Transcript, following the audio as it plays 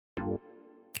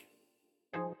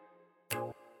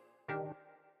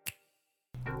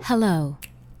Hello,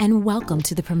 and welcome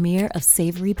to the premiere of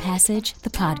Savory Passage, the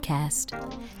podcast.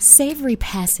 Savory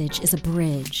Passage is a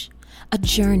bridge, a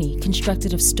journey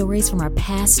constructed of stories from our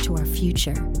past to our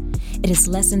future. It is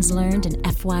lessons learned and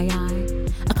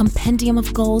FYI, a compendium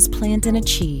of goals planned and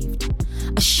achieved,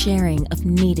 a sharing of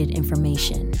needed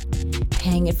information,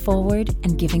 paying it forward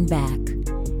and giving back.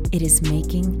 It is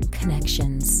making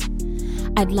connections.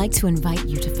 I'd like to invite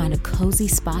you to find a cozy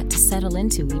spot to settle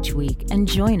into each week and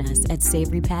join us at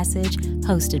Savory Passage,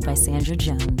 hosted by Sandra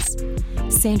Jones.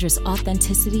 Sandra's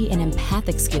authenticity and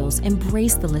empathic skills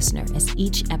embrace the listener as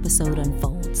each episode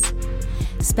unfolds.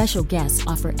 Special guests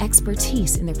offer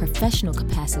expertise in their professional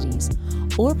capacities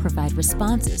or provide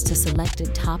responses to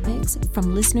selected topics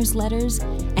from listeners' letters,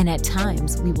 and at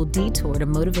times we will detour to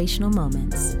motivational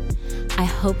moments. I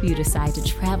hope you decide to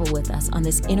travel with us on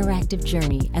this interactive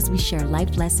journey as we share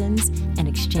life lessons and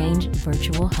exchange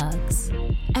virtual hugs.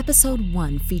 Episode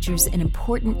 1 features an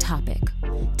important topic: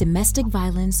 domestic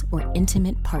violence or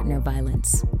intimate partner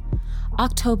violence.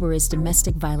 October is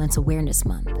Domestic Violence Awareness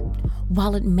Month.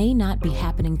 While it may not be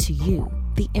happening to you,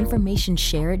 the information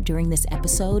shared during this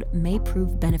episode may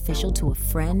prove beneficial to a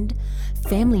friend,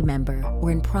 family member,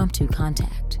 or impromptu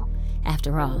contact.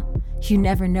 After all, you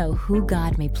never know who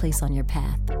God may place on your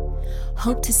path.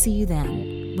 Hope to see you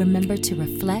then. Remember to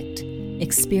reflect,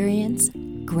 experience,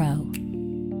 grow.